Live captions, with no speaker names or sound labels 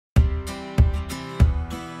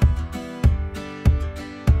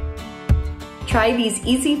Try these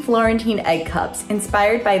easy Florentine egg cups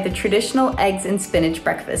inspired by the traditional eggs and spinach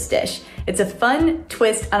breakfast dish. It's a fun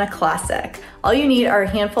twist on a classic. All you need are a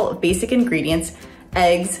handful of basic ingredients: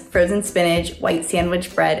 eggs, frozen spinach, white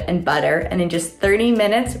sandwich bread, and butter, and in just 30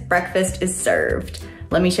 minutes, breakfast is served.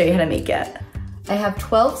 Let me show you how to make it. I have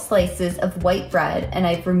 12 slices of white bread, and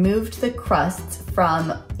I've removed the crusts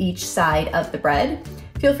from each side of the bread.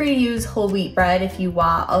 Feel free to use whole wheat bread if you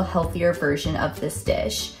want a healthier version of this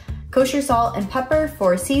dish. Kosher salt and pepper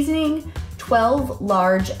for seasoning, 12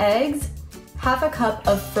 large eggs, half a cup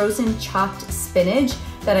of frozen chopped spinach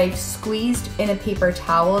that I've squeezed in a paper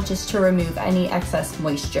towel just to remove any excess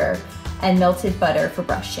moisture, and melted butter for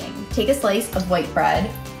brushing. Take a slice of white bread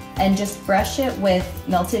and just brush it with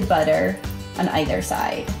melted butter on either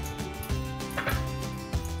side.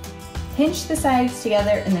 Pinch the sides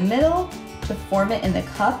together in the middle to form it in the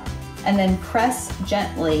cup, and then press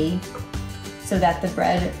gently so that the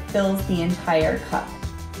bread fills the entire cup.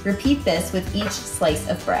 Repeat this with each slice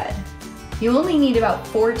of bread. You only need about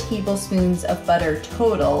 4 tablespoons of butter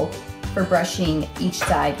total for brushing each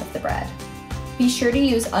side of the bread. Be sure to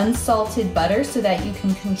use unsalted butter so that you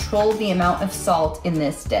can control the amount of salt in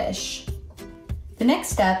this dish. The next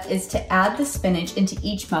step is to add the spinach into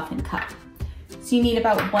each muffin cup. So you need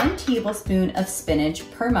about 1 tablespoon of spinach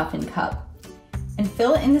per muffin cup, and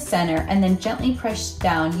fill it in the center and then gently press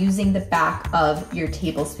down using the back of your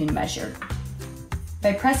tablespoon measure.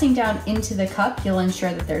 By pressing down into the cup, you'll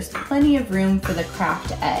ensure that there's plenty of room for the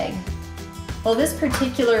cracked egg. While this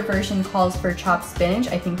particular version calls for chopped spinach,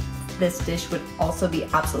 I think this dish would also be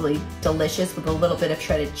absolutely delicious with a little bit of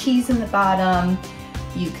shredded cheese in the bottom.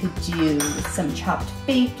 You could do some chopped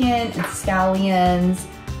bacon and scallions,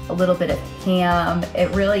 a little bit of ham.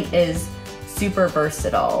 It really is super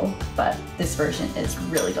versatile, but this version is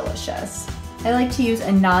really delicious. I like to use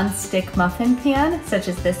a non-stick muffin pan, such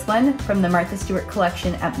as this one from the Martha Stewart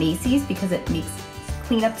collection at Macy's, because it makes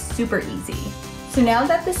cleanup super easy. So now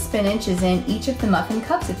that the spinach is in each of the muffin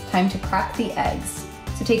cups, it's time to crack the eggs.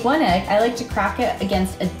 So take 1 egg. I like to crack it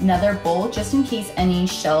against another bowl just in case any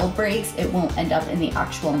shell breaks, it won't end up in the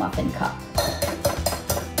actual muffin cup.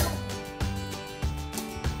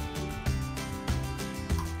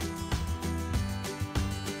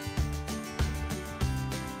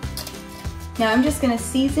 Now I'm just gonna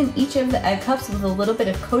season each of the egg cups with a little bit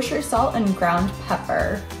of kosher salt and ground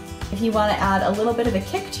pepper. If you wanna add a little bit of a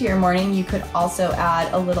kick to your morning, you could also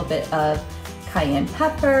add a little bit of cayenne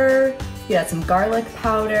pepper, you add some garlic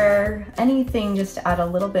powder, anything just to add a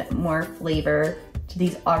little bit more flavor to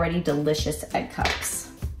these already delicious egg cups.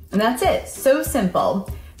 And that's it, so simple.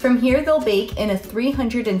 From here, they'll bake in a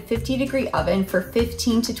 350-degree oven for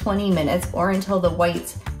 15 to 20 minutes or until the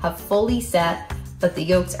whites have fully set, but the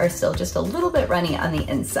yolks are still just a little bit runny on the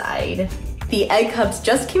inside. The egg cups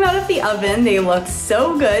just came out of the oven. They look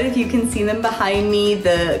so good. If you can see them behind me,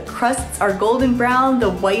 the crusts are golden brown,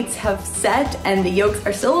 the whites have set, and the yolks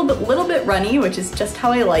are still a little bit runny, which is just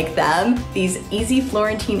how I like them. These easy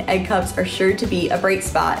Florentine egg cups are sure to be a bright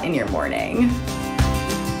spot in your morning.